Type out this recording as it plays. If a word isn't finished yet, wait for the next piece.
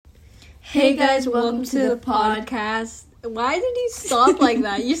Hey guys, welcome to the podcast. Why did you stop like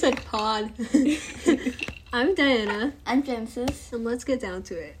that? You said pod. I'm Diana. I'm Genesis. And let's get down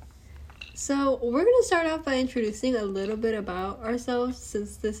to it. So, we're going to start off by introducing a little bit about ourselves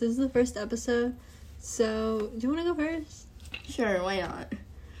since this is the first episode. So, do you want to go first? Sure, why not?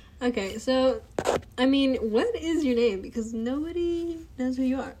 Okay, so, what is your name? Because nobody knows who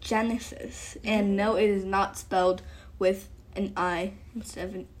you are. Genesis. And no, it is not spelled with an I instead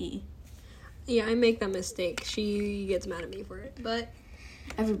of an E. Yeah, I make that mistake. She gets mad at me for it, but...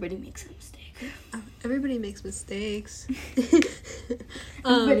 Everybody makes a mistake. Everybody makes mistakes.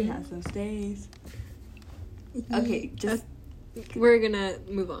 Everybody has those days. Okay, just... We're gonna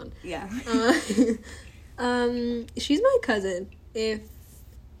move on. Yeah. She's my cousin.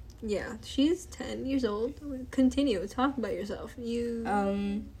 She's 10 years old. Continue. Talk about yourself.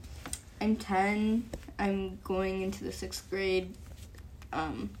 I'm 10. I'm going into the 6th grade.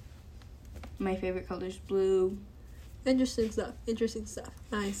 My favorite color is blue. Interesting stuff.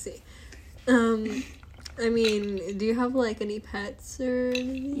 I see. Do you have, any pets or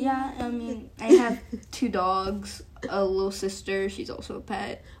anything? Yeah, I have 2 dogs, a little sister. She's also a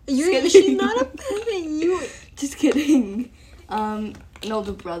pet. She's not a pet. Just kidding. An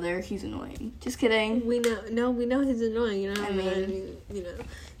older brother. He's annoying. Just kidding. We know he's annoying,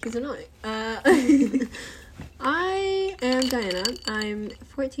 he's annoying. I am Diana. I'm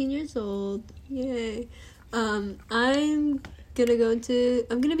 14 years old. Yay. I'm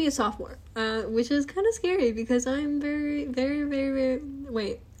gonna be a sophomore, which is kind of scary because I'm very, very, very,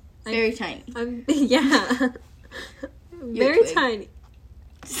 very, very tiny. I'm, yeah. Very tiny.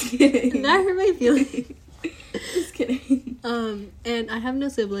 Just kidding. That hurt my feelings. Just kidding. And I have no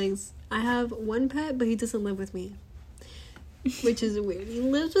siblings. I have one pet, but he doesn't live with me, which is weird. He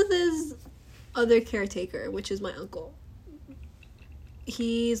lives with his other caretaker, which is my uncle.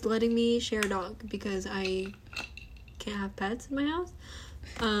 He's letting me share a dog because I can't have pets in my house.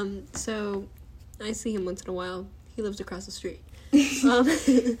 So I see him once in a while. He lives across the street. So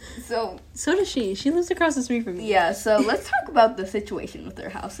does she. She lives across the street from me. Yeah, so let's talk about the situation with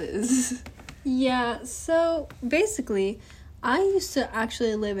their houses. Yeah, so basically, I used to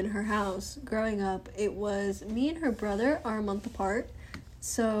actually live in her house growing up. It was me and her brother are a month apart.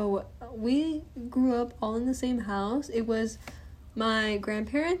 So we grew up all in the same house. It was my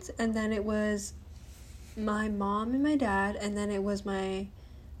grandparents, and then it was my mom and my dad, and then it was my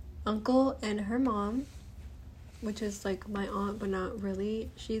uncle and her mom, which is my aunt, but not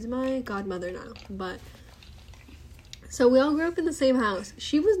really. She's my godmother now, but... So we all grew up in the same house.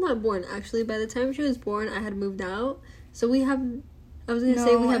 She was not born, actually. By the time she was born, I had moved out. So we have... I was a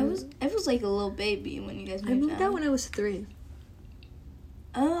little baby when you guys moved out. I moved out when I was 3.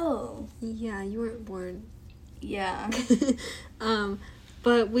 Oh. Yeah, you weren't born. Yeah.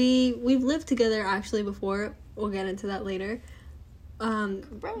 But we've lived together actually before. We'll get into that later.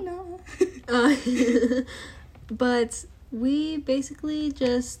 Corona. But we basically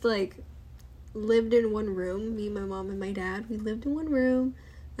just lived in one room. Me, my mom, and my dad. We lived in one room,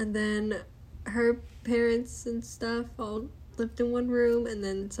 and then her parents and stuff all lived in one room, and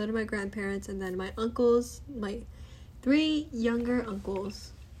then so did my grandparents, and then my uncles, my 3 younger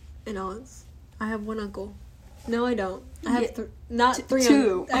uncles and aunts. I have 1 uncle. No, I don't. I have not 3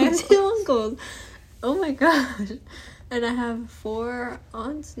 2. I have 2 uncles. Oh my gosh. And I have 4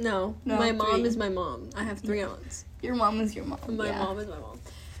 aunts? No, my 3. mom is my mom. I have 3 aunts. Your mom is your mom. My mom is my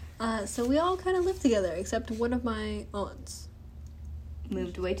mom. So we all kind of live together, except one of my aunts.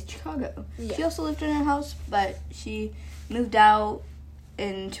 Moved away to Chicago. Yeah. She also lived in her house, but she moved out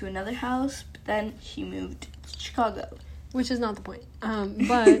into another house, but then she moved to Chicago. Which is not the point.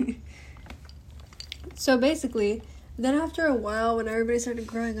 But... So basically, then after a while, when everybody started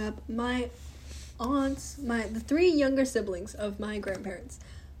growing up, my aunts, the 3 younger siblings of my grandparents,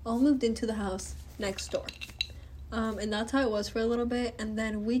 all moved into the house next door. And that's how it was for a little bit. And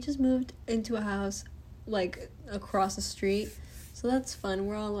then we just moved into a house, across the street. So that's fun.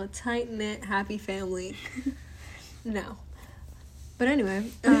 We're all a tight-knit, happy family now. But anyway,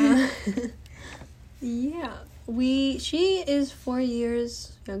 yeah. She is 4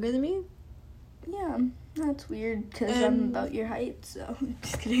 years younger than me. Yeah, that's weird because I'm about your height, so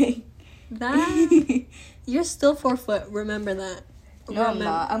just kidding. You're still 4 foot, remember that. No, I'm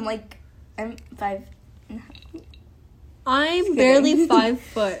not. I'm 5.5. I'm barely 5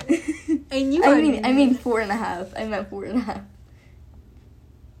 foot. And you I mean 4.5. I meant 4.5.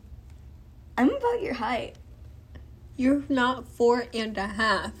 I'm about your height. You're not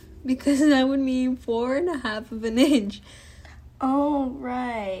 4.5, because that would mean 4.5 of an inch. Oh,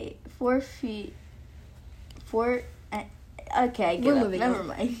 right. 4 feet. 4... Okay, We're moving Never on.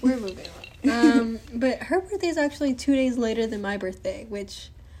 mind. We're moving on. But her birthday is actually 2 days later than my birthday, which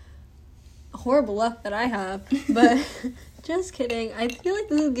horrible luck that I have. But just kidding. I feel like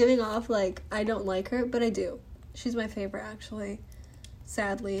this is giving off like I don't like her, but I do. She's my favorite, actually.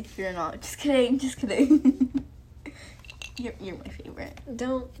 Sadly. You're not. Just kidding. Just kidding. You're my favorite.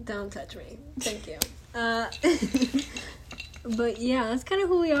 Don't touch me. Thank you. But yeah, that's kind of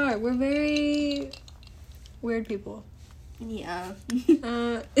who we are. We're very weird people. Yeah.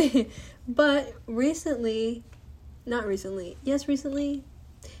 But recently,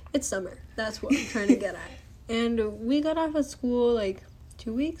 it's summer. That's what I'm trying to get at. And we got off of school like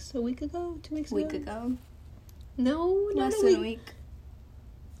a week ago. No, not Less than a week.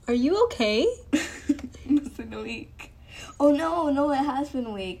 Are you okay? Less than a week. Oh no, it has been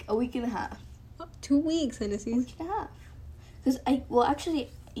a week. A week and a half. 2 weeks, A Hennessy. week and a half. Actually,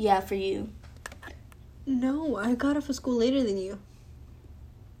 yeah, for you. No, I got off of school later than you.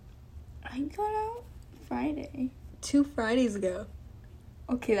 I got out Friday. 2 Fridays ago.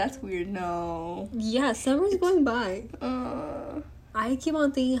 Okay, that's weird. No. Yeah, summer's going by. Uh, I keep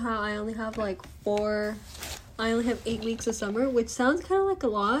on thinking how I only have 8 weeks of summer, which sounds kind of like a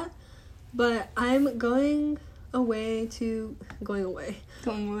lot, but I'm going away.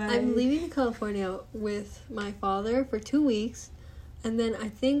 I'm leaving California with my father for 2 weeks, and then I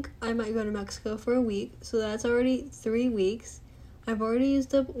think I might go to Mexico for a week, so that's already 3 weeks. I've already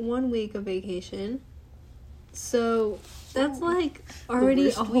used up 1 week of vacation, so that's already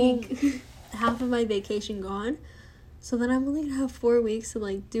a whole week. half of my vacation gone. So then I'm only gonna have 4 weeks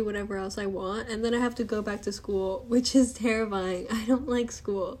to do whatever else I want, and then I have to go back to school, which is terrifying. I don't like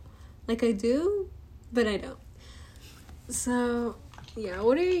school. I do, but I don't. So yeah,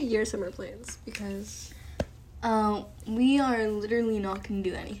 what are your summer plans? Because we are literally not gonna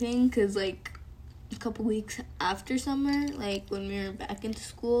do anything because a couple weeks after summer, when we're back into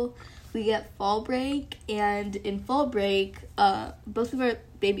school, we get fall break, and in fall break, both of our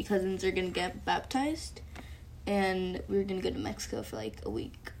baby cousins are gonna get baptized, and we're gonna go to Mexico for a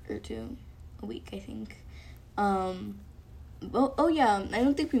week or two, I think. Oh yeah, I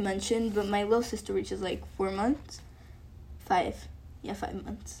don't think we mentioned, but my little sister reaches 4 months. 5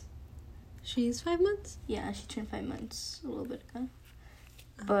 months. She's 5 months? Yeah, she turned 5 months a little bit ago.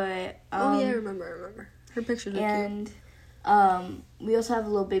 But oh yeah, I remember. Her pictures are cute. And we also have a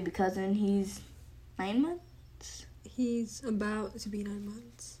little baby cousin. He's 9 months. He's about to be 9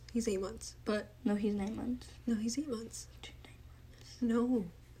 months. He's 8 months, but no, he's 9 months. No, he's 8 months. No,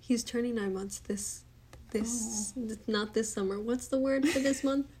 he's turning 9 months not this summer. What's the word for this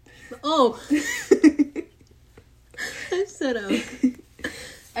month? Oh, I'm set up.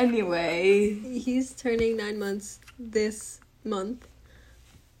 Anyway, he's turning 9 months this month.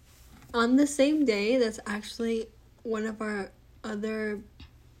 On the same day, that's actually one of our other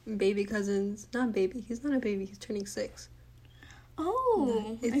baby cousins. Not baby. He's not a baby. He's turning 6.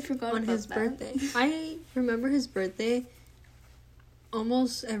 Oh, I forgot on about his that. birthday. I remember his birthday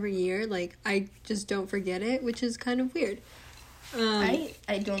almost every year. I just don't forget it, which is kind of weird. I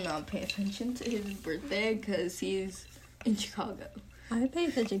do not pay attention to his birthday because he's in Chicago. I pay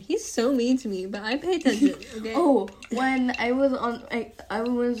attention. He's so mean to me, but I pay attention. Okay. Oh, when I was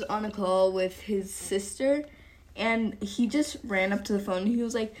on a call with his sister, and he just ran up to the phone. And he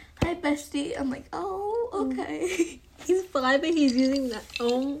was like, "Hi, bestie." I'm like, "Oh, okay." He's 5 and he's using that.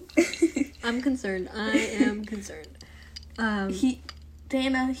 Oh, I'm concerned. I am concerned.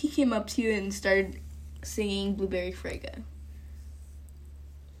 Diana, he came up to you and started singing Blueberry Frega.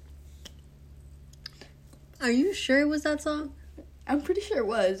 Are you sure it was that song? I'm pretty sure it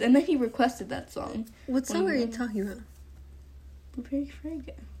was. And then he requested that song. What song are you talking about? Blueberry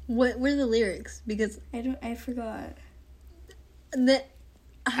Frega. What were the lyrics? Because I forgot.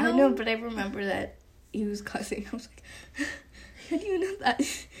 How? I know, but I remember that he was cussing. I was like, how do you know that?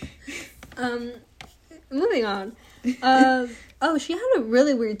 Moving on. Oh, she had a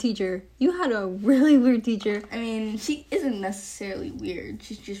really weird teacher. You had a really weird teacher. I mean, she isn't necessarily weird.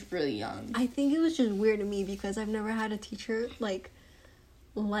 She's just really young. I think it was just weird to me because I've never had a teacher like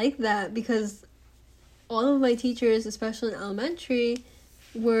that, because all of my teachers, especially in elementary,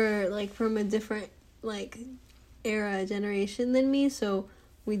 were from a different generation than me, so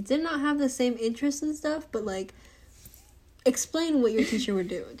we did not have the same interests and stuff. But explain what your teacher would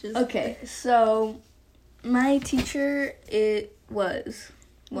do. Okay, so my teacher, it was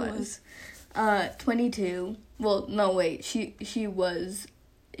 22. Well, no, wait. She was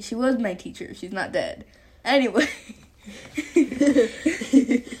my teacher. She's not dead. Anyway.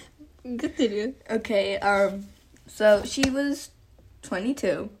 Continue. Okay, so she was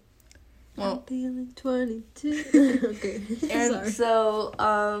 22. Well, I'm feeling 22. Okay. and Sorry.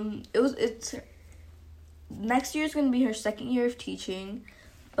 so it's next year is gonna be her second year of teaching,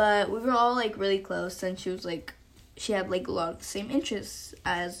 but we were all like really close, and she had like a lot of the same interests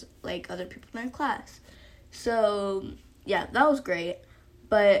as like other people in our class. So yeah, that was great.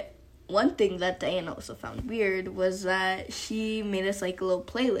 But one thing that Diana also found weird was that she made us like a little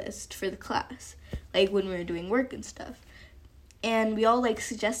playlist for the class, like when we were doing work and stuff. And we all like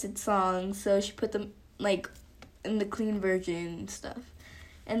suggested songs, so she put them like in the clean version and stuff.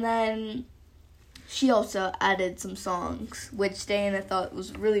 And then she also added some songs, which Diana thought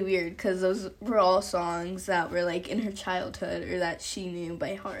was really weird because those were all songs that were like in her childhood or that she knew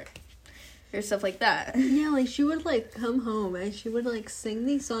by heart or stuff like that. Yeah, like she would like come home and she would like sing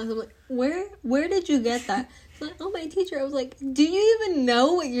these songs. I'm like, where did you get that? She's like, oh, my teacher. I was like, do you even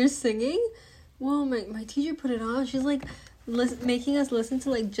know what you're singing? Well, my teacher put it on. She's like making us listen to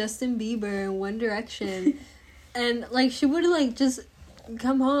like Justin Bieber and One Direction. And like she would like just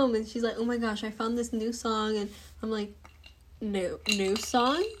come home and she's like, oh my gosh, I found this new song. And I'm like, new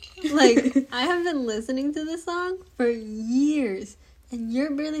song? Like, I have been listening to this song for years. And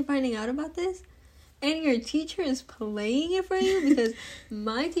you're barely finding out about this? And your teacher is playing it for you? Because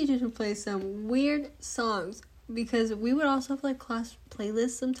my teachers would play some weird songs. Because we would also have, like, class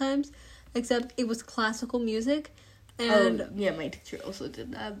playlists sometimes. Except it was classical music. And yeah, my teacher also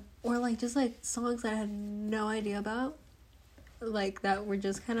did that. Or, like, just, like, songs that I had no idea about. Like, that were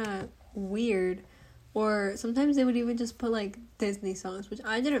just kind of weird. Or sometimes they would even just put, like, Disney songs. Which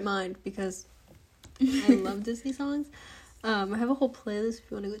I didn't mind because I love Disney songs. I have a whole playlist if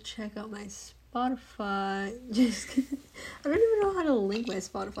you want to go check out my Spotify. Just kidding. I don't even know how to link my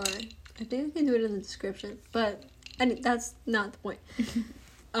Spotify. I think I can do it in the description. But that's not the point.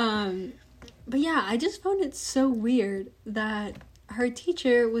 But yeah, I just found it so weird that her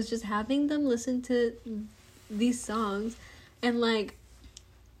teacher was just having them listen to these songs. And like,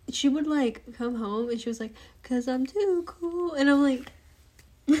 she would like come home and she was like, 'cause I'm too cool. And I'm like,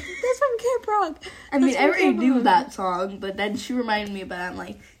 that's from Camp Rock. I mean, I already knew that song, but then she reminded me about it. I'm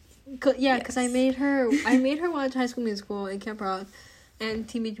like, yeah, because I made her watch High School Musical and Camp Rock and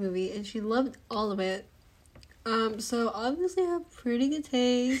Teen Beach Movie, and she loved all of it. So obviously I have pretty good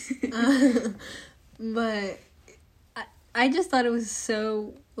taste. But I just thought it was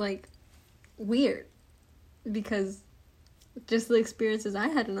so like weird because just the experiences I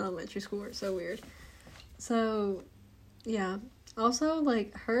had in elementary school were so weird. So yeah. Also,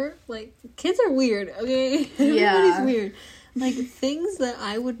 like, kids are weird, okay? Yeah. Everybody's weird. Like, things that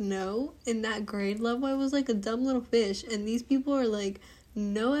I would know in that grade level, I was like a dumb little fish. And these people are, like,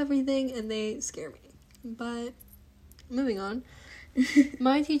 know everything, and they scare me. But, moving on.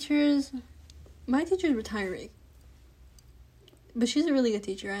 My teacher's retiring. But she's a really good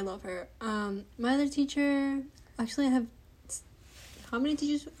teacher. I love her. My other teacher, actually, I have... How many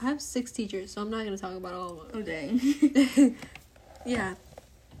teachers? I have 6 teachers, so I'm not going to talk about all of them. oh, dang. Yeah.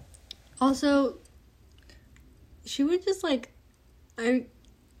 Also, she would just, like,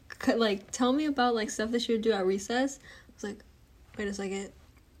 tell me about, like, stuff that she would do at recess. I was like, wait a second.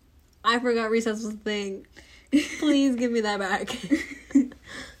 I forgot recess was a thing. Please give me that back.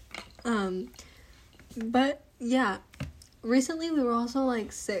 But, yeah. Recently, we were also,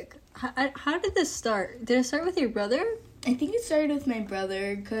 like, sick. How did this start? Did it start with your brother? I think it started with my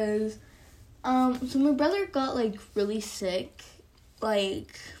brother, because, so my brother got, like, really sick,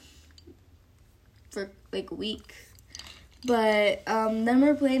 like, for, like, a week. But, then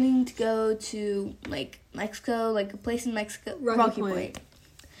we're planning to go to, like, Mexico, like, a place in Mexico. Rocky Point.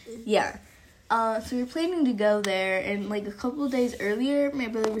 Yeah. So we were planning to go there, and, like, a couple of days earlier, my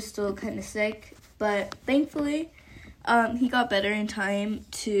brother was still kind of sick. But, thankfully, he got better in time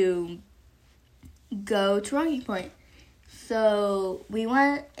to go to Rocky Point. So we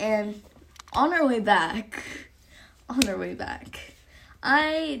went, and on our way back,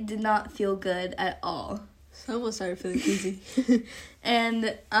 I did not feel good at all. So I almost started feeling queasy.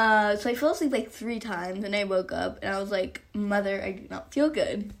 And so I fell asleep like 3 times, and I woke up, and I was like, Mother, I do not feel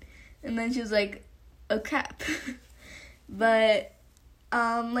good. And then she was like, oh crap. But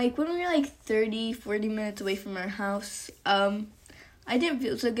like when we were like 40 minutes away from our house, I didn't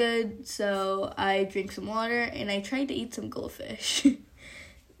feel so good, so I drank some water, and I tried to eat some goldfish.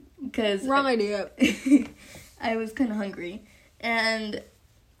 Because Wrong idea. I was kind of hungry. And,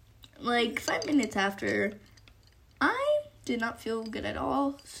 like, 5 minutes after, I did not feel good at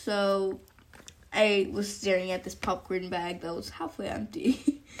all. So, I was staring at this popcorn bag that was halfway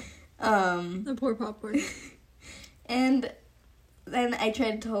empty. The poor popcorn. And then I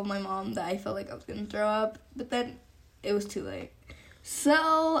tried to tell my mom that I felt like I was going to throw up, but then it was too late.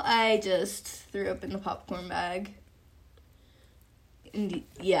 So I just threw up in the popcorn bag. And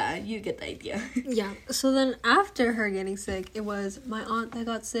yeah, you get the idea. Yeah. So then after her getting sick, it was my aunt that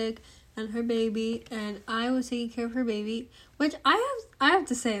got sick and her baby, and I was taking care of her baby, which I have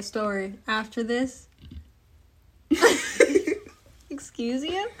to say a story after this. Excuse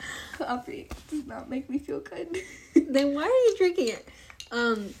you? Coffee does not make me feel good. Then why are you drinking it?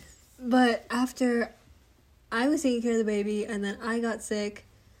 But after I was taking care of the baby, and then I got sick,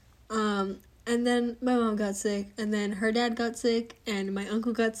 and then my mom got sick, and then her dad got sick, and my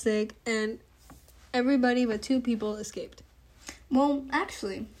uncle got sick, and everybody but 2 people escaped. Well,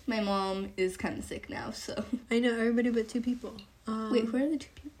 actually, my mom is kind of sick now, so. I know, everybody but 2 people. Wait, where are the 2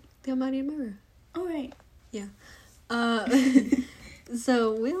 people? They're Maddie and Myra. All right. Yeah.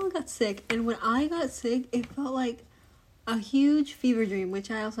 So we all got sick, and when I got sick, it felt like a huge fever dream, which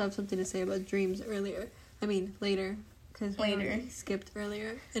I also have something to say about dreams later, because we skipped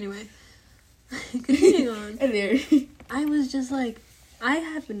earlier. Anyway, continuing on. There. I was just like, I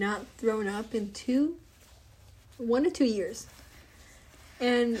have not thrown up in 1 to 2 years,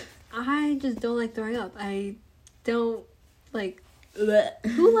 and I just don't like throwing up. I don't like.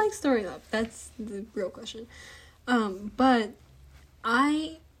 Who likes throwing up? That's the real question. But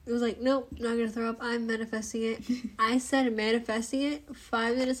I was like, nope, not gonna throw up. I'm manifesting it. I said manifesting it.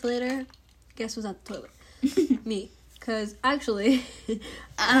 5 minutes later, guess who's at the toilet? Me. Because actually,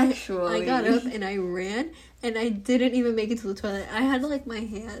 I got up and I ran, and I didn't even make it to the toilet. I had like my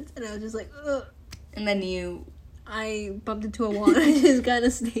hands, and I was just like, ugh. And then I bumped into a wall, and I just kind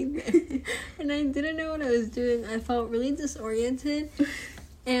of stayed there. And I didn't know what I was doing. I felt really disoriented.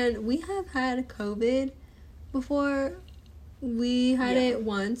 And we have had COVID before. We had it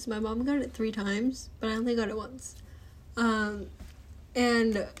once. My mom got it 3 times, but I only got it once.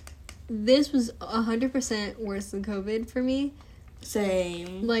 And this was 100% worse than COVID for me.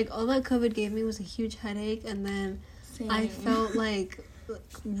 Same. Like, all that COVID gave me was a huge headache, and then I felt like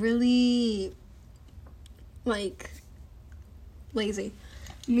really like lazy.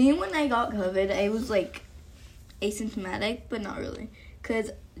 Me, when I got COVID, I was like asymptomatic, but not really,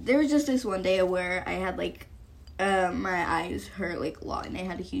 because there was just this one day where I had like my eyes hurt like a lot, and I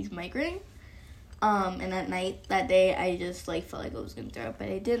had a huge migraine, and at night that day I just like felt like I was gonna throw up, but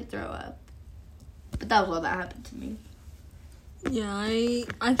I didn't throw up. But that was all that happened to me. Yeah,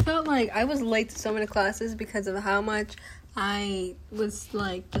 I felt like I was late to so many classes because of how much I was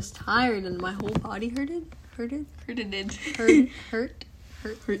like just tired, and my whole body hurted. Hurted. That's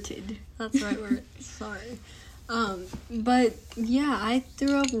the right word. Sorry. But yeah, I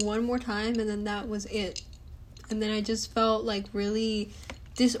threw up one more time, and then that was it. And then I just felt like really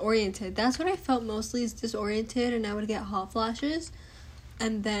disoriented. That's what I felt mostly, is disoriented, and I would get hot flashes,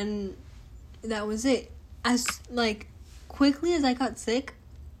 and then that was it. As like quickly as I got sick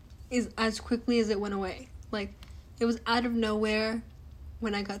is as quickly as it went away. Like, it was out of nowhere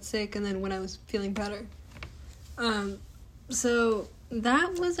when I got sick, and then when I was feeling better. So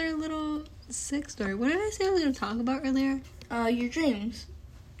that was our little sick story. What did I say I was going to talk about earlier? Your dreams.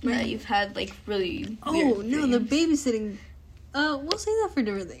 That you've had, like, really weird dreams. The babysitting. We'll say that for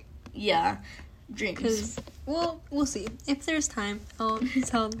different thing. Yeah, dreams. Because, well, we'll see. If there's time, I'll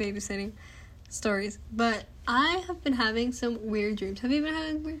tell the babysitting stories. But I have been having some weird dreams. Have you been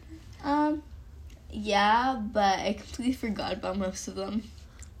having weird dreams? Yeah, but I completely forgot about most of them.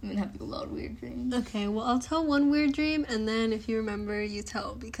 I've been having a lot of weird dreams. Okay, well, I'll tell one weird dream, and then if you remember, you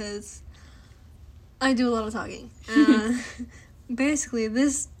tell, because I do a lot of talking. Basically,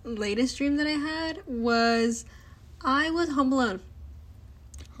 this latest dream that I had was I was home alone.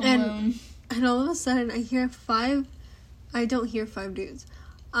 And all of a sudden, I don't hear 5 dudes.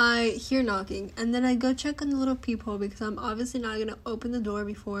 I hear knocking, and then I go check on the little peephole, because I'm obviously not going to open the door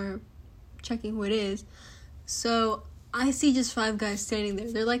before checking who it is. So I see just 5 guys standing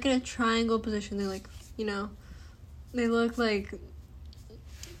there. They're like in a triangle position. They're like, they look like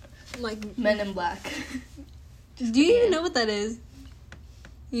Men in Black. Do you even know what that is?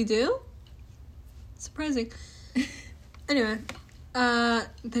 You do? Surprising. Anyway,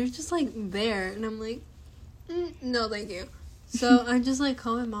 they're just like there, and I'm like, no, thank you. So I just like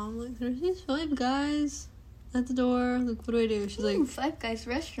call my mom, like, there's these 5 guys at the door. Like, what do I do? She's like, 5 Guys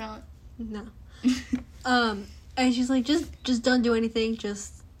restaurant. No. And she's like, just don't do anything.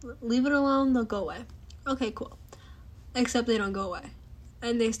 Just leave it alone. They'll go away. Okay, cool. Except they don't go away.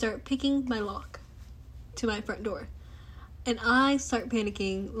 And they start picking my lock to my front door. And I start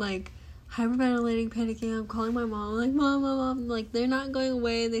panicking, like, hyperventilating, panicking. I'm calling my mom, like, Mom. Like, they're not going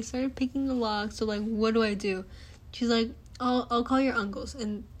away. They started picking the lock. So, like, what do I do? She's like, I'll call your uncles.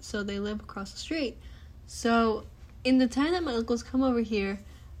 And so they live across the street. So in the time that my uncles come over here,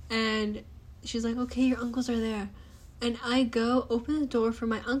 and she's like, okay, your uncles are there. And I go open the door for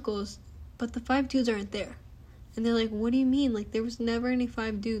my uncles, but the 5 dudes aren't there. And they're like, what do you mean? Like, there was never any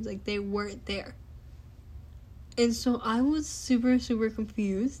 5 dudes. Like, they weren't there. And so I was super, super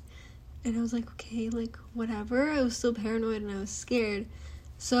confused. And I was like, okay, like, whatever. I was still paranoid and I was scared.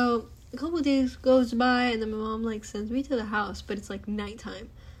 So a couple of days goes by, and then my mom, like, sends me to the house, but it's, like, nighttime.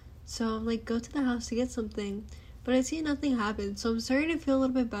 So I'm like, go to the house to get something. But I see nothing happen. So I'm starting to feel a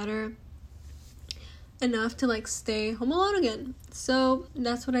little bit better. Enough to, like, stay home alone again. So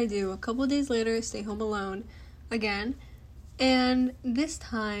that's what I do. A couple of days later, stay home alone again. And this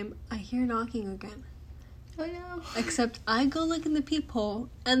time, I hear knocking again. Oh no. Except I go look in the peephole,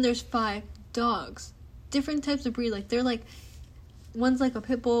 and there's 5 dogs. Different types of breed. Like, they're like, one's like a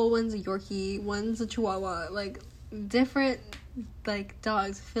pit bull, one's a Yorkie, one's a Chihuahua. Like, different, like,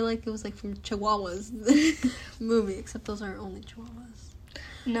 dogs. I feel like it was, like, from Chihuahuas movie, except those aren't only Chihuahuas.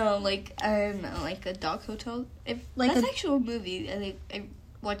 No, like, I don't know, like a dog hotel. Like that's actually a movie. I think I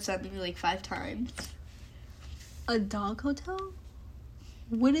watched that movie like 5 times. A dog hotel?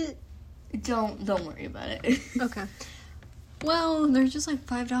 Would it? Don't worry about it. Okay. Well, there's just like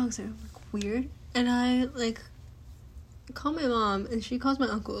 5 dogs there. Like, weird. And I like call my mom, and she calls my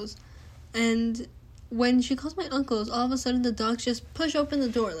uncles. And when she calls my uncles, all of a sudden the dogs just push open the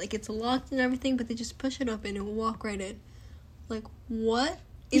door. Like, it's locked and everything, but they just push it open and walk right in. Like, what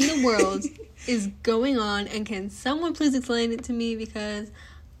in the world is going on? And can someone please explain it to me, because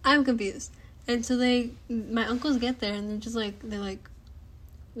I'm confused. And so my uncles get there, and they're like,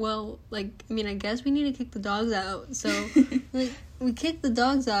 well, like, I mean, I guess we need to kick the dogs out. So, like, we kick the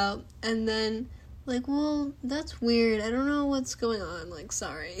dogs out, and then, like, well, that's weird. I don't know what's going on. Like,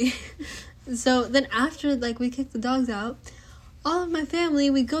 sorry. So then after, like, we kick the dogs out, all of my family,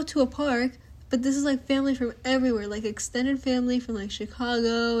 we go to a park, but this is, like, family from everywhere. Like, extended family from, like,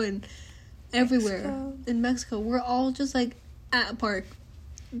 Chicago and everywhere. In Mexico. We're all just, like, at a park.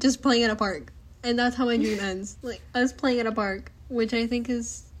 Just playing at a park. And that's how my dream ends. Like, us playing at a park. Which I think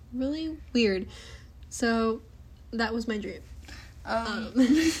is really weird. So, that was my dream. I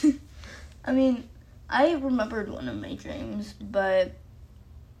mean, I remembered one of my dreams, but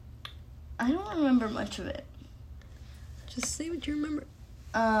I don't remember much of it. Just say what you remember.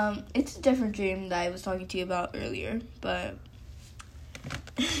 It's a different dream that I was talking to you about earlier, but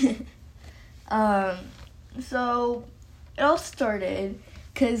so it all started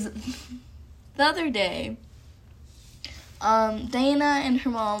because the other day, Diana and her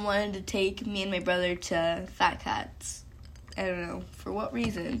mom wanted to take me and my brother to Fat Cats. I don't know for what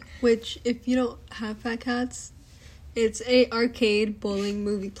reason. Which, if you don't have Fat Cats, it's a arcade bowling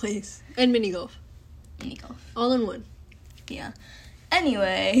movie place and mini golf. Mini golf. All in one. Yeah.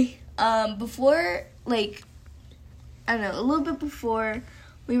 Anyway, before, like, I don't know, a little bit before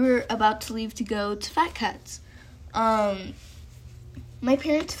we were about to leave to go to Fat Cats, my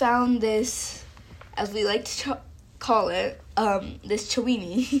parents found this, as we like to call it, this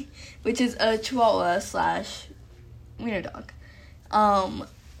Chiweenie, which is a Chihuahua / wiener dog.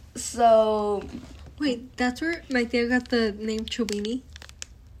 So... Wait, that's where my dad got the name Chiweenie?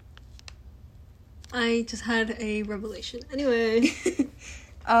 I just had a revelation. Anyway.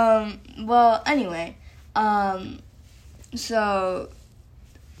 Well, anyway. So...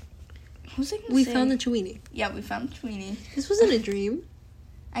 What was I gonna say? We found the Chiweenie. Yeah, we found Chiweenie. This wasn't a dream.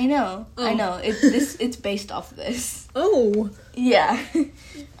 I know. Oh. I know. It's based off of this. Oh. Yeah.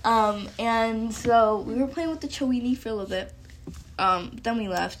 And so we were playing with the Chiweenie for a little bit. Then we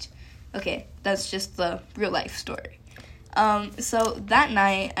left. Okay, that's just the real life story. So that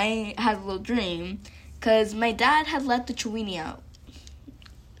night I had a little dream because my dad had let the Chiweenie out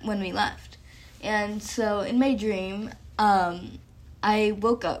when we left. And so in my dream, I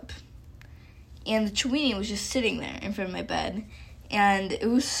woke up and the Chiweenie was just sitting there in front of my bed. And it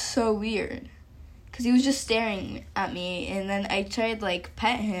was so weird because he was just staring at me, and then I tried, like,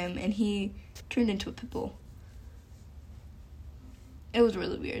 pet him, and he turned into a pit bull. It was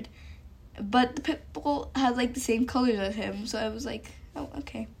really weird. But the pit bull had, like, the same colors as him, so I was like, oh,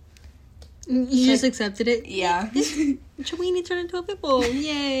 okay. You just accepted it? Yeah. Chiweenie turned into a pit bull.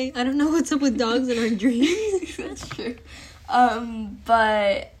 Yay. I don't know what's up with dogs in our dreams. That's true.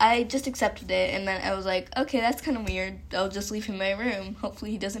 But I just accepted it, and then I was like, okay, that's kind of weird. I'll just leave him in my room.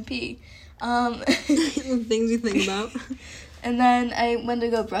 Hopefully he doesn't pee. Things you think about. And then I went to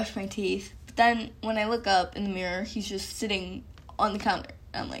go brush my teeth. But then when I look up in the mirror, he's just sitting on the counter.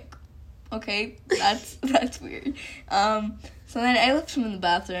 I'm like, okay, that's weird. So then I left him in the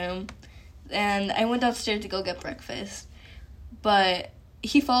bathroom, and I went downstairs to go get breakfast. But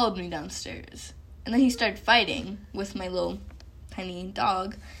he followed me downstairs. And then he started fighting with my little tiny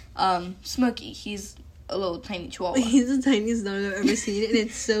dog, Smokey. He's a little tiny chihuahua. He's the tiniest dog I've ever seen, and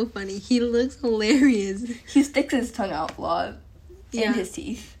it's so funny. He looks hilarious. He sticks his tongue out a lot. Yeah. And his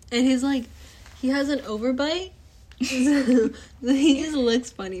teeth. And he's like, he has an overbite. So he just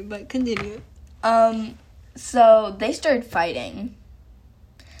looks funny, but continue. So they started fighting.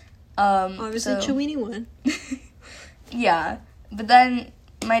 Obviously, Chewini won. Yeah. But then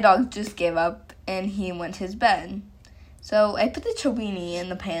my dog just gave up and he went to his bed. So I put the Chewini in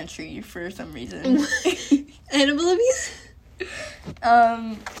the pantry for some reason. Animal abuse?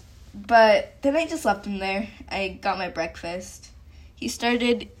 But then I just left him there. I got my breakfast. He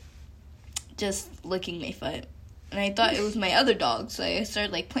started just licking my foot. And I thought it was my other dog, so I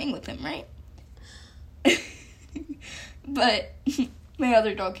started, like, playing with him, right? But my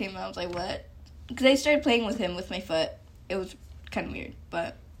other dog came out. I was like, what? Because I started playing with him with my foot. It was kind of weird,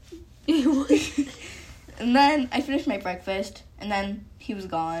 but... And then I finished my breakfast, and then he was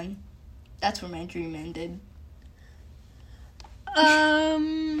gone. That's where my dream ended.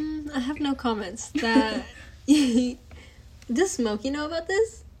 I have no comments. Does Smokey know about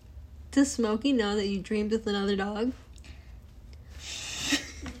this? Does Smokey know that you dreamed with another dog?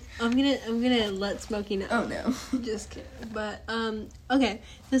 I'm gonna let Smokey know. Oh no. Just kidding. But okay.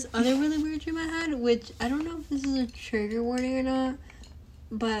 This other really weird dream I had, which I don't know if this is a trigger warning or not,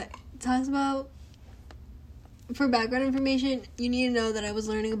 but talks about, for background information, you need to know that I was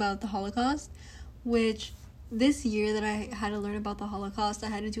learning about the Holocaust, which this year that I had to learn about the Holocaust, I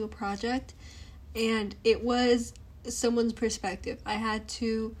had to do a project, and it was someone's perspective. I had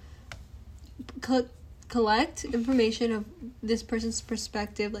to collect information of this person's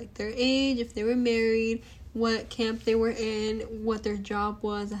perspective, like their age, if they were married, what camp they were in, what their job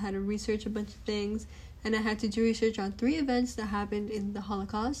was. I had to research a bunch of things, and I had to do research on 3 events that happened in the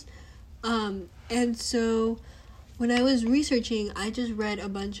Holocaust. And so when I was researching, I just read a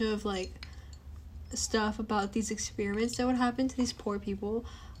bunch of like stuff about these experiments that would happen to these poor people.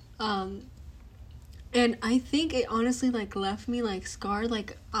 And I think it honestly, like, left me, like, scarred.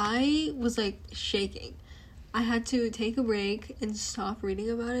 Like, I was, like, shaking. I had to take a break and stop reading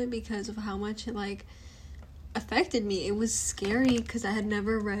about it because of how much it, like, affected me. It was scary because I had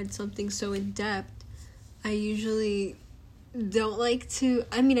never read something so in-depth. I usually don't like to...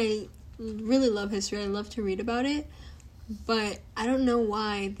 I mean, I really love history. I love to read about it. But I don't know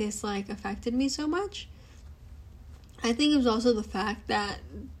why this, like, affected me so much. I think it was also the fact that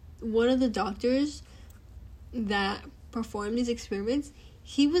one of the doctors that performed these experiments,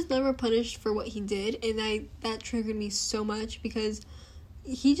 he was never punished for what he did, and that triggered me so much because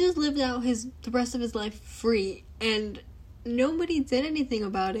he just lived out the rest of his life free, and nobody did anything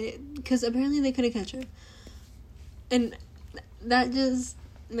about it because apparently they couldn't catch him, and that just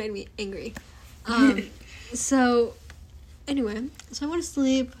made me angry. So anyway, so I went to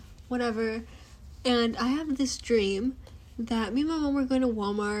sleep, whatever, and I have this dream that me and my mom were going to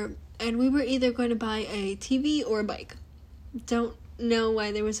Walmart, and we were either going to buy a TV or a bike. Don't know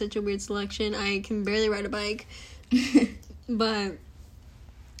why there was such a weird selection. I can barely ride a bike. But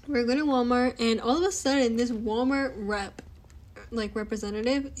we're going to Walmart, and all of a sudden, this Walmart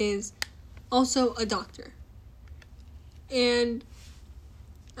representative is also a doctor. And,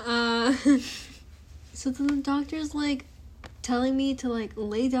 so the doctor's, like, telling me to, like,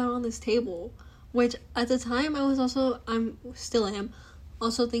 lay down on this table, which at the time I'm still am,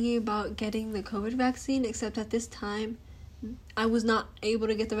 also thinking about getting the COVID vaccine, except at this time, I was not able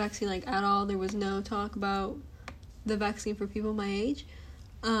to get the vaccine, like, at all. There was no talk about the vaccine for people my age.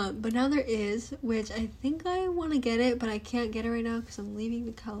 But now there is, which I think I want to get it, but I can't get it right now because I'm leaving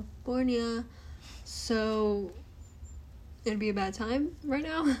to California. So it'd be a bad time right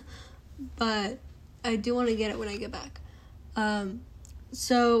now. But I do want to get it when I get back.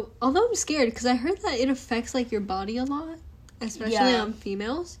 So although I'm scared, because I heard that it affects, like, your body a lot, especially on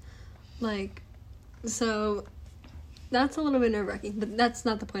females. Like, so that's a little bit nerve-wracking, but that's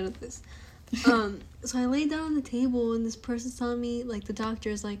not the point of this. So I laid down on the table, and this person's telling me, like, the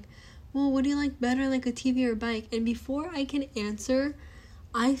doctor's like, well, what do you like better, like a TV or a bike? And before I can answer,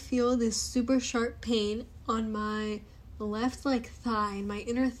 I feel this super sharp pain on my left, like, thigh, my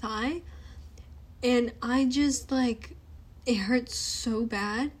inner thigh. And I just, like, it hurts so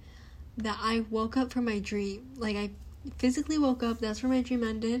bad that I woke up from my dream. Like, I physically woke up, that's where my dream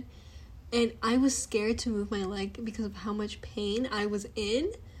ended. And I was scared to move my leg because of how much pain I was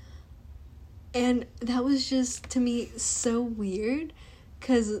in. And that was just, to me, so weird.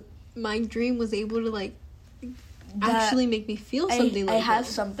 Because my dream was able to, like, actually make me feel something like that. I have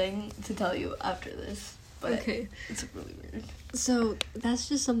something to tell you after this. but okay. it's really weird. So that's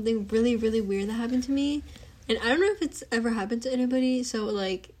just something really, really weird that happened to me. And I don't know if it's ever happened to anybody. So,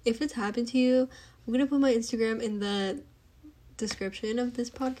 like, if it's happened to you, I'm going to put my Instagram in the description of this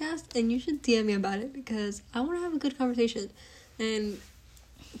podcast. And you should DM me about it because I want to have a good conversation and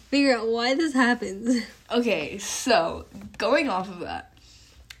figure out why this happens. Okay, so going off of that,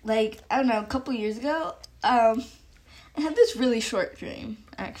 like, I don't know, a couple years ago, I had this really short dream,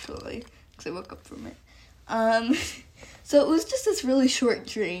 actually, because I woke up from it. So it was just this really short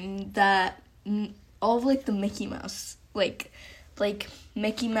dream that all of, like, the Mickey Mouse, like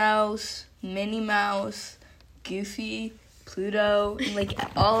Mickey Mouse, Minnie Mouse, Goofy, Pluto, and, like,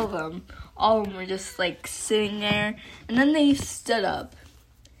 all of them were just, like, sitting there, and then they stood up,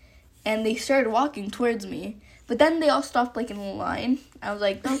 and they started walking towards me, but then they all stopped, like, in a line. I was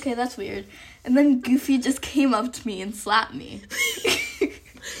like, okay, that's weird. And then Goofy just came up to me and slapped me.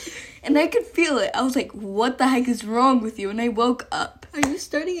 And I could feel it. I was like, what the heck is wrong with you? And I woke up. Are you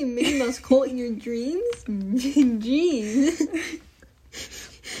starting a Mickey Mouse cult in your dreams? Jeez.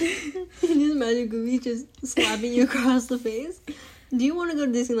 You just imagine Goofy just slapping you across the face. Do you want to go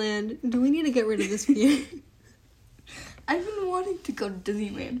to Disneyland? Do we need to get rid of this fear? I've been wanting to go to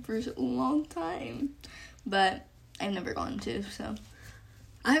Disneyland for a long time, but I've never gone to, so.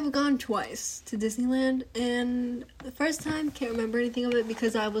 I've gone twice to Disneyland, and the first time, can't remember anything of it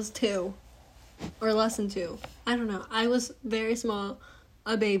because I was 2, or less than 2. I don't know. I was very small,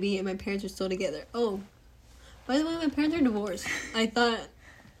 a baby, and my parents were still together. Oh, by the way, my parents are divorced. I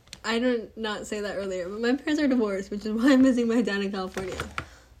did not say that earlier, but my parents are divorced, which is why I'm visiting my dad in California.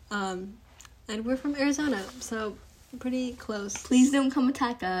 And we're from Arizona, so pretty close. Please don't come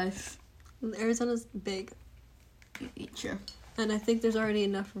attack us. Arizona's big. Sure. And I think there's already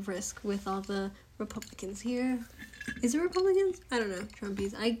enough risk with all the Republicans here. Is it Republicans? I don't know.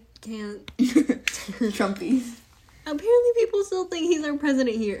 Trumpies. I can't. Trumpies. Apparently people still think he's our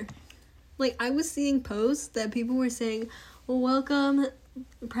president here. Like, I was seeing posts that people were saying, well, welcome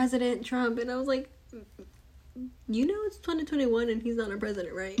President Trump. And I was like, you know it's 2021 and he's not our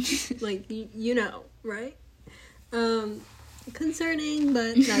president, right? Like, you know, right? Concerning,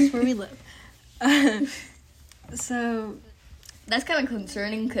 but that's where we live. So... That's kind of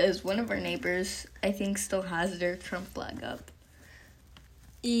concerning because one of our neighbors, I think, still has their Trump flag up.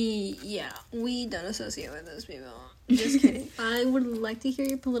 Yeah, we don't associate with those people. Just kidding. I would like to hear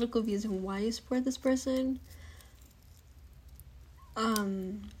your political views and why you support this person.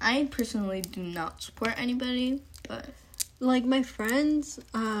 I personally do not support anybody, but... Like, my friends,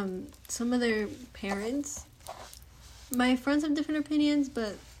 some of their parents... My friends have different opinions,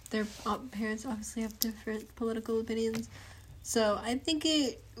 but their parents obviously have different political opinions. So I think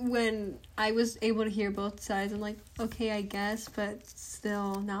when I was able to hear both sides, I'm like, okay, I guess, but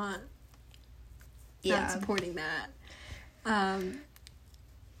still not supporting that.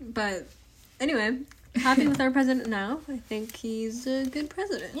 But anyway, happy with our president now. I think he's a good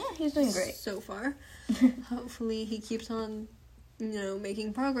president. Yeah, he's doing great so far. Hopefully he keeps on,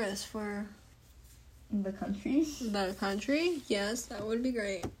 making progress for the country. The country, yes, that would be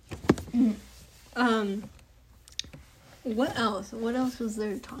great. What else? What else was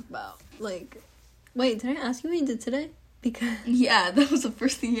there to talk about? Like, wait, did I ask you what you did today? Because... Yeah, that was the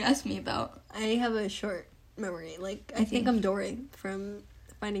first thing you asked me about. I have a short memory. Like, I think I'm Dory from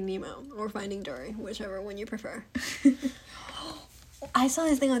Finding Nemo. Or Finding Dory, whichever one you prefer. I saw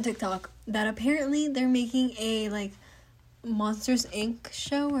this thing on TikTok that apparently they're making a, like, Monsters, Inc.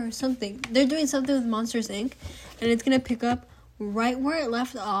 show or something. They're doing something with Monsters, Inc. And it's gonna pick up right where it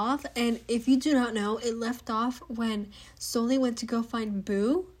left off, and if you do not know, it left off when Sully went to go find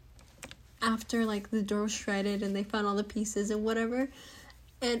Boo after, like, the door was shredded and they found all the pieces and whatever.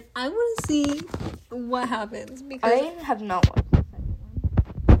 And I want to see what happens because I have not watched the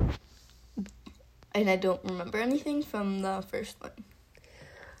second one, and I don't remember anything from the first one.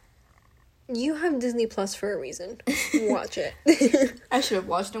 You have Disney Plus for a reason. Watch it. I should have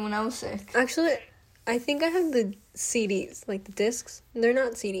watched it when I was sick. Actually, I think I have the CDs, like the discs. They're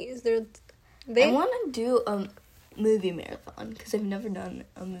not CDs. I want to do a movie marathon because I've never done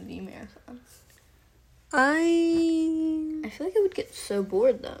a movie marathon. I feel like I would get so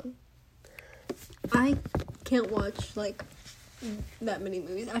bored though. I can't watch like that many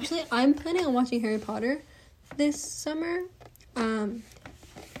movies. Actually, I'm planning on watching Harry Potter this summer.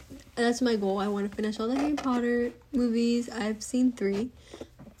 That's my goal. I want to finish all the Harry Potter movies. I've seen 3.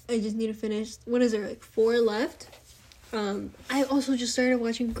 I just need to finish, what is there, like 4 left? I also just started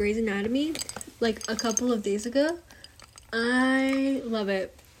watching Grey's Anatomy, like, a couple of days ago. I love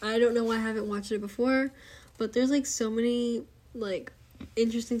it. I don't know why I haven't watched it before, but there's, like, so many, like,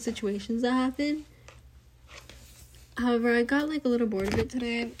 interesting situations that happen. However, I got like a little bored of it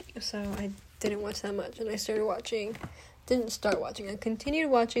today, so I didn't watch that much, and I didn't start watching. I continued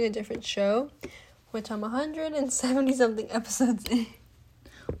watching a different show, which I'm 170 something episodes in.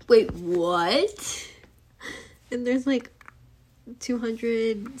 Wait, what? And there's like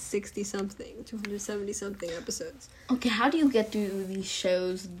 270 something episodes. Okay, how do you get through these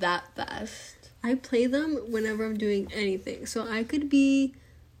shows that fast? I play them whenever I'm doing anything. So I could be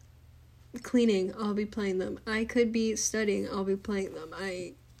cleaning, I'll be playing them. I could be studying, I'll be playing them.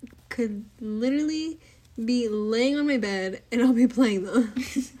 I could literally be laying on my bed and I'll be playing them.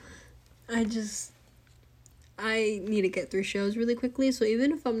 I need to get through shows really quickly, so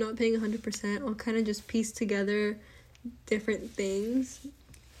even if I'm not paying 100%, I'll kind of just piece together different things,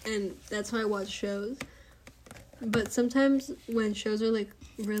 and that's why I watch shows. But sometimes when shows are like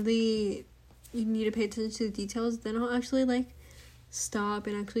really, you need to pay attention to the details, then I'll actually like stop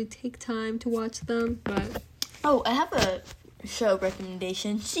and actually take time to watch them. But oh, I have a show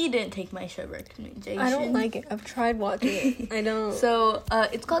recommendation. She didn't take my show recommendation. I don't like it. I've tried watching it. I don't. So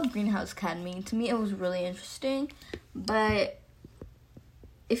it's called Greenhouse Academy. To me, it was really interesting, but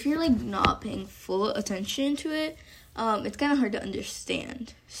if you're like not paying full attention to it, it's kind of hard to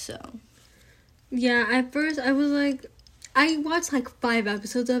understand. So yeah, at first I was like, I watched like 5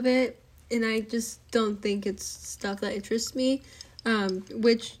 episodes of it, and I just don't think it's stuff that interests me.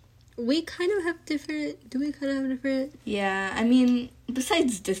 Which we kind of have different. Do we kind of have different? Yeah, I mean,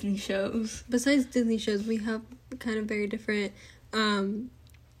 besides Disney shows. Besides Disney shows, we have kind of very different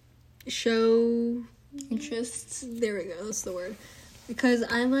show interests. There we go. That's the word. Because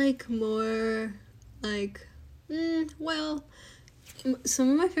I like more like,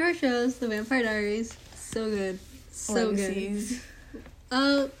 some of my favorite shows, The Vampire Diaries, so good, so Legacies.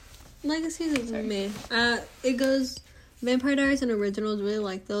 good. Legacies is me. It goes Vampire Diaries and Originals. Really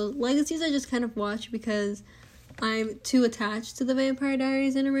like those. Legacies I just kind of watch because I'm too attached to the Vampire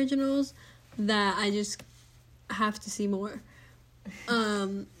Diaries and Originals that I just have to see more.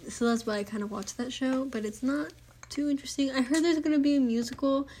 So that's why I kind of watch that show, but it's not too interesting. I heard there's gonna be a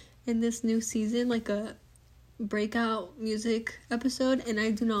musical in this new season, like a breakout music episode, and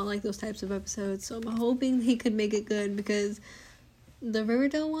I do not like those types of episodes, so I'm hoping they could make it good because the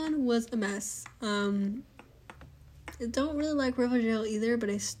Riverdale one was a mess. I don't really like Riverdale either, but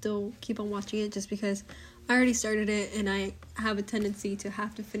I still keep on watching it just because I already started it and I have a tendency to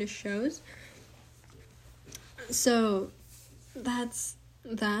have to finish shows. So that's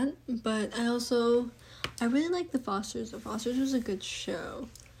that, but I really like The Fosters. The Fosters was a good show.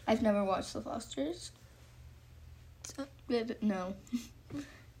 I've never watched The Fosters. No.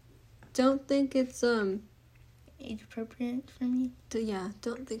 Don't think it's age appropriate for me.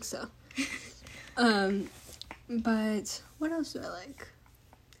 Don't think so. But what else do I like?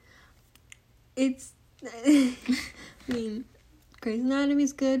 It's I mean, Grey's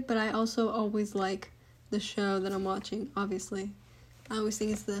Anatomy's good, but I also always like the show that I'm watching, obviously. I always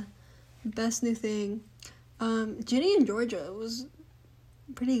think it's the best new thing. Ginny and Georgia was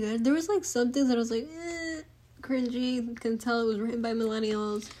pretty good. There was like some things that I was like, cringy. Can tell it was written by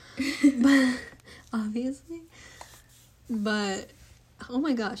millennials, but obviously. But oh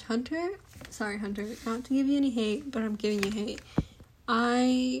my gosh, Hunter. Sorry, Hunter. Not to give you any hate, but I'm giving you hate.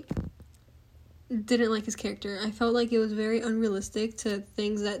 I didn't like his character. I felt like it was very unrealistic to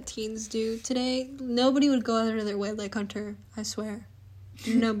things that teens do today. Nobody would go out of their way like Hunter. I swear.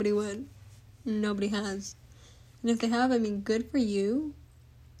 Nobody would. Nobody has. And if they have, I mean, good for you.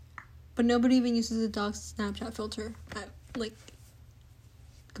 But nobody even uses a dog's Snapchat filter.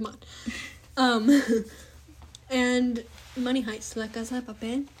 Come on. And Money Heist, La Casa de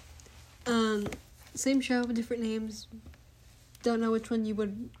Papel. Same show, different names. Don't know which one you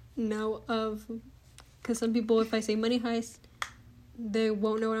would know of. Because some people, if I say Money Heist, they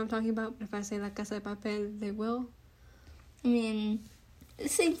won't know what I'm talking about. But if I say La Casa de Papel, they will. I mean,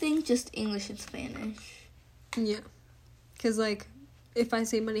 same thing, just English and Spanish. Yeah. Because, like, if I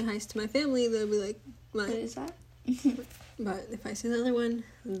say Money Heist to my family, they'll be like, what is that? But if I say the other one,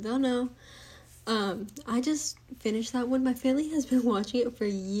 they'll know. I just finished that one. My family has been watching it for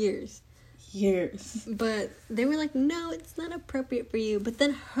years. But they were like, no, it's not appropriate for you. But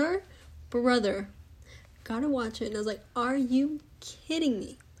then her brother got to watch it. And I was like, are you kidding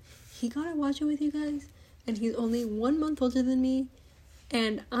me? He got to watch it with you guys? And he's only 1 month older than me.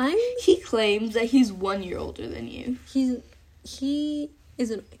 And He claims that he's 1 year older than you. He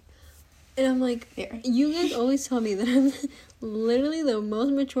is annoying. And I'm like, you guys always tell me that I'm literally the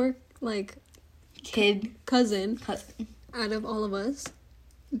most mature, like, cousin out of all of us.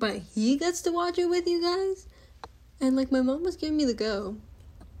 But he gets to watch it with you guys? And, like, my mom was giving me the go.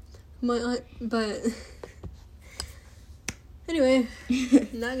 My aunt, but Anyway,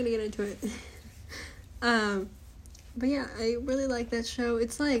 not gonna get into it. But yeah, I really like that show.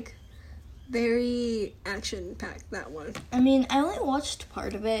 It's like very action packed, that one. I mean, I only watched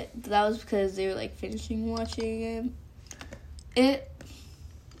part of it, but that was because they were like finishing watching it.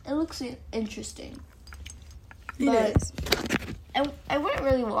 It looks interesting. It is. I wouldn't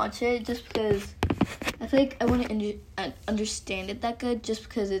really watch it just because I feel like I wouldn't understand it that good just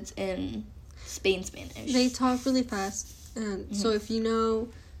because it's in Spanish. They talk really fast, and so if you know,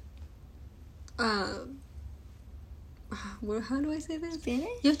 how do I say this? Spanish?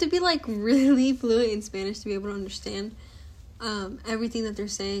 You have to be like really fluent in Spanish to be able to understand everything that they're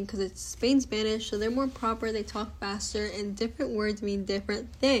saying, because it's Spanish, so they're more proper, they talk faster, and different words mean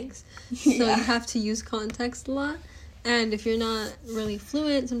different things. So you have to use context a lot, and if you're not really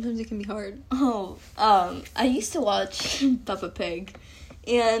fluent, sometimes it can be hard. I used to watch Peppa Pig,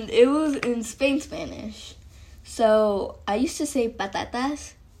 and it was in Spanish. So I used to say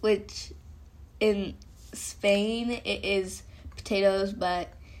patatas, which in Spain it is potatoes, but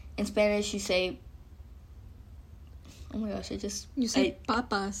in Spanish you say, oh my gosh, You say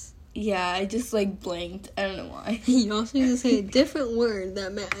papas. Yeah, I just like blanked. I don't know why. You also need to say a different word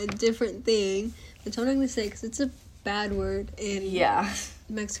that meant a different thing, which I'm not going to say because it's a bad word in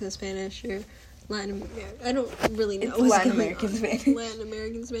Mexican Spanish or Latin American. I don't really know. It's Latin American Spanish. Latin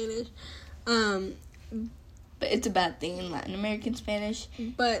American Spanish. But it's a bad thing in Latin American Spanish.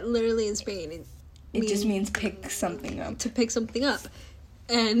 But literally in Spain, it just means pick something up. To pick something up.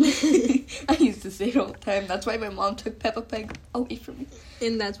 And I used to say it all the time. That's why my mom took Peppa Pig away from me.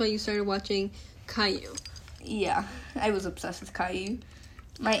 And that's why you started watching Caillou. Yeah, I was obsessed with Caillou.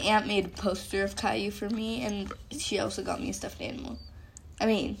 My aunt made a poster of Caillou for me, and she also got me a stuffed animal. I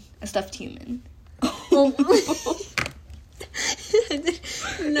mean, a stuffed human. Oh. That did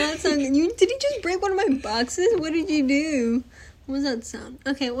not sound good. Did you just break one of my boxes? What did you do? What was that sound?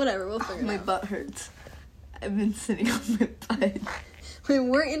 Okay, whatever. We'll figure it out. My butt hurts. I've been sitting on my butt. Wait,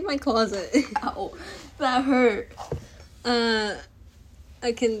 we're in my closet. Ow, that hurt.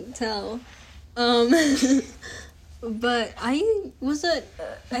 I can tell. But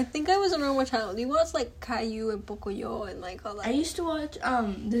I think I was a normal child. You watched like Caillou and Pocoyo and like all that. I used to watch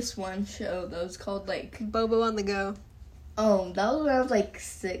this one show that was called like Bobo on the Go. Oh, that was when I was like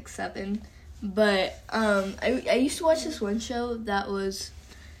 6, 7. But I used to watch this one show that was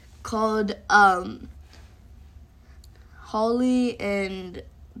called Holly and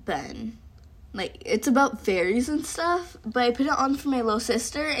Ben. Like, it's about fairies and stuff, but I put it on for my little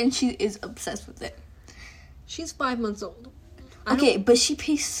sister, and she is obsessed with it. She's 5 months old. Okay, but she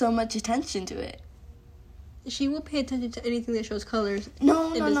pays so much attention to it. She will pay attention to anything that shows colors. No.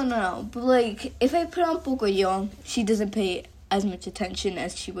 But, like, if I put on Pocoyo, she doesn't pay as much attention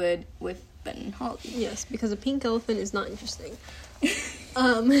as she would with Ben and Holly. Yes, because a pink elephant is not interesting.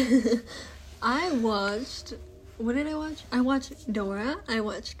 I watched... What did I watch? I watched Dora. I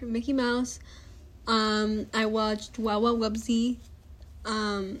watched Mickey Mouse. I watched Wawa Wubsy.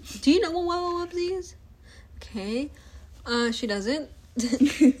 Do you know what Wawa Wubsy is? Okay. She doesn't.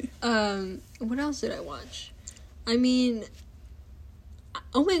 What else did I watch? I mean,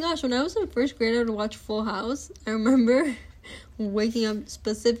 oh my gosh, when I was in first grade, I would watch Full House. I remember waking up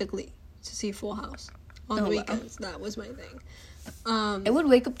specifically to see Full House on the weekends. Wow. That was my thing. I would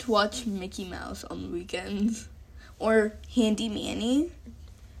wake up to watch Mickey Mouse on the weekends. Or Handy Manny,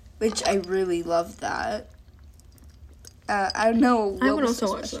 which I really loved that. I don't know. I would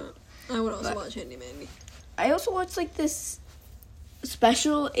also watch that. I would also watch Handy Manny. I also watched like this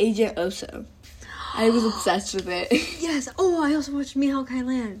Special Agent Oso. I was obsessed with it. Yes. Oh, I also watched Mihao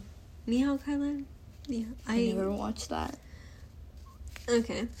Kailan. Mihao Kailan? Yeah. I never watched that.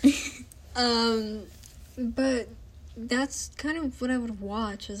 Okay. But that's kind of what I would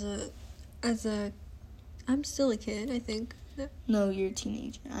watch as a I'm still a kid, I think. No, you're a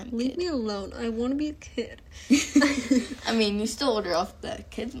teenager. Leave me alone. I want to be a kid. I mean, you still order off the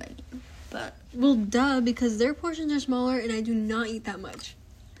kids menu, but... Well, duh, because their portions are smaller and I do not eat that much.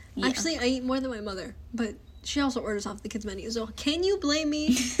 Yeah. Actually, I eat more than my mother, but she also orders off the kids menu, so can you blame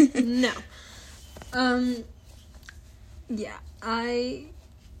me? No. Yeah,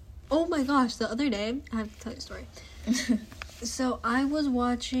 oh my gosh, the other day, I have to tell you a story. So, I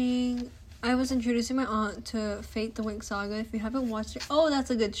was introducing my aunt to Fate the Winx Saga. If you haven't watched it,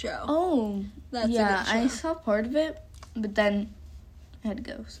 that's a good show. Oh, that's a good show. I saw part of it, but then I had to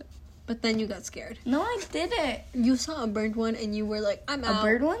go. So. But then you got scared. No, I didn't. You saw a burned one, and you were like, "I'm out." A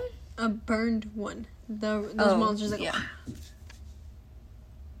bird one? A burned one. Those monsters like. Yeah.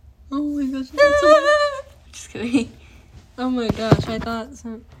 Oh my gosh! That's so just kidding. Oh my gosh! I thought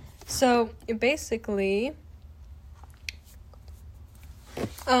so. So basically.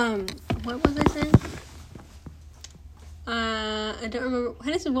 What was I saying? I don't remember.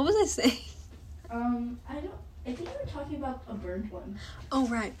 Henderson, what was I saying? I think you were talking about a burnt one. Oh,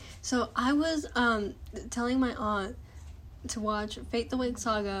 right. So I was telling my aunt to watch Fate the Winx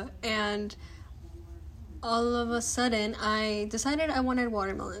Saga, and all of a sudden I decided I wanted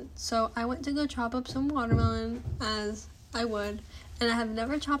watermelon. So I went to go chop up some watermelon, as I would, and I have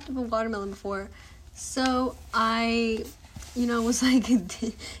never chopped up a watermelon before. So I, was like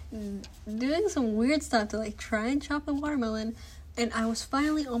doing some weird stuff to like try and chop the watermelon, and I was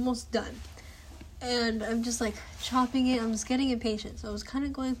finally almost done. And I'm just like chopping it. I'm just getting impatient. So I was kind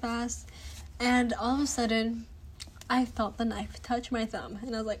of going fast. And all of a sudden, I felt the knife touch my thumb.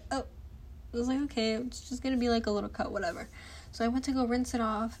 And I was like, oh. I was like, okay, it's just going to be like a little cut, whatever. So I went to go rinse it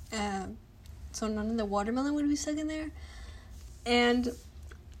off. So none of the watermelon would be stuck in there. And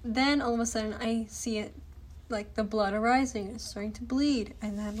then all of a sudden, I see it, like the blood arising. It's starting to bleed.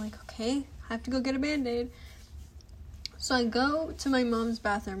 And then I'm like, okay, I have to go get a Band-Aid. So I go to my mom's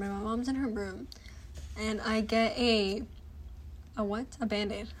bathroom. And my mom's in her room. And I get a what? A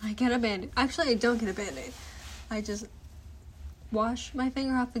Band-Aid. I get a Band-Aid. Actually, I don't get a Band-Aid. I just wash my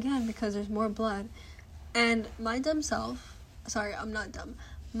finger off again because there's more blood. And my dumb self, sorry, I'm not dumb.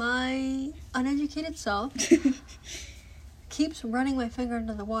 My uneducated self keeps running my finger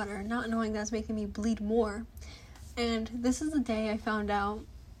into the water, not knowing that's making me bleed more. And this is the day I found out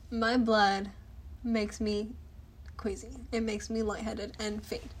my blood makes me queasy. It makes me lightheaded and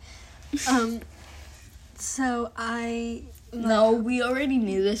faint. So No, we already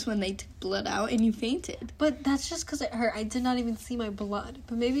knew this when they took blood out and you fainted. But that's just because it hurt. I did not even see my blood.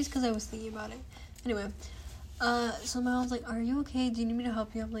 But maybe it's because I was thinking about it. Anyway, so my mom's like, are you okay? Do you need me to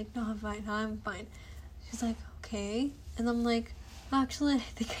help you? I'm like, no, I'm fine. She's like, okay. And I'm like, actually, I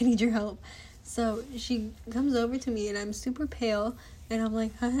think I need your help. So she comes over to me and I'm super pale. And I'm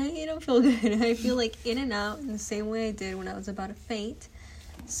like, I don't feel good. I feel like in and out in the same way I did when I was about to faint.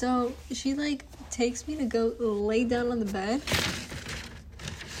 So she like takes me to go lay down on the bed.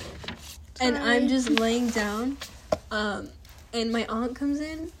 And I'm just laying down. And my aunt comes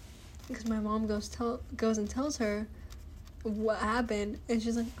in because my mom goes and tells her what happened. And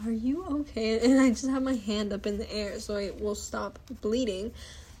she's like, are you okay? And I just have my hand up in the air so it will stop bleeding.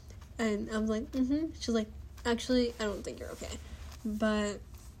 And I was like, She's like, actually, I don't think you're okay. But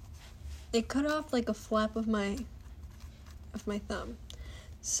it cut off like a flap of my thumb.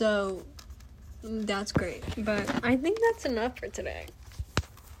 So that's great. But I think that's enough for today.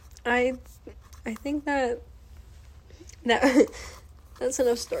 I think that that's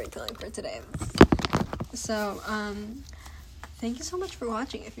enough storytelling for today. So, thank you so much for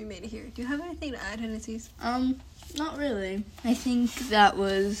watching if you made it here. Do you have anything to add, Hennessy's? Not really. I think that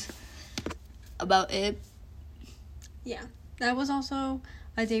was about it. Yeah. That was also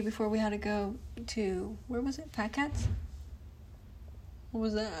a day before we had to go to, where was it? Fat Cats? What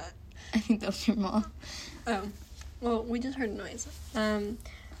was that? I think that was your mom. Oh. Well, we just heard a noise.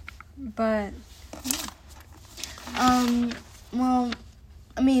 But, yeah. Well,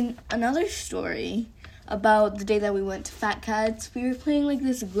 I mean, another story about the day that we went to Fat Cats, we were playing, like,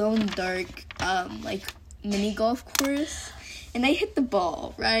 this glow-in-the-dark, like, mini golf course, and I hit the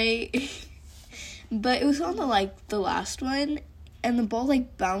ball, right? But it was on the last one, and the ball,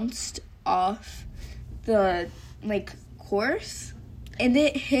 like, bounced off the, like, course, and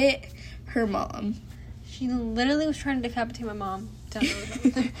it hit her mom. She literally was trying to decapitate my mom. Don't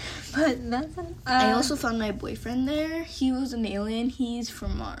know but that's I also found my boyfriend there. He was an alien. He's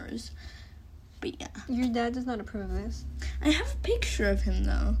from Mars. But yeah. Your dad does not approve of this. I have a picture of him,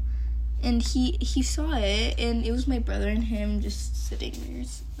 though. And he saw it, and it was my brother and him just sitting there.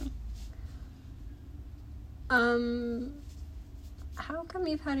 So. How come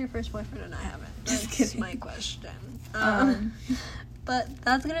you've had your first boyfriend and I haven't? Just That's kidding. my question. But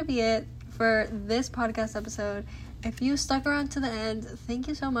that's gonna be it for this podcast episode. If you stuck around to the end, thank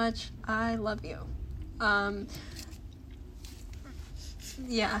you so much. I love you.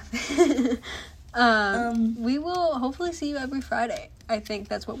 Yeah. We will hopefully see you every Friday. I think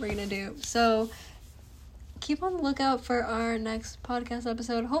that's what we're gonna do. So keep on the lookout for our next podcast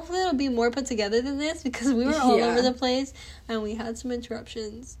episode. Hopefully it'll be more put together than this because we were all over the place and we had some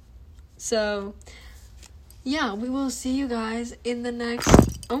interruptions. So yeah, we will see you guys in the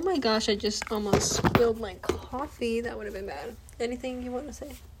next... Oh my gosh, I just almost spilled my coffee. That would have been bad. Anything you want to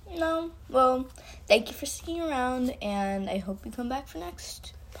say? No. Well, thank you for sticking around, and I hope you come back for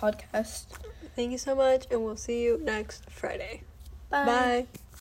next podcast. Thank you so much, and we'll see you next Friday. Bye. Bye.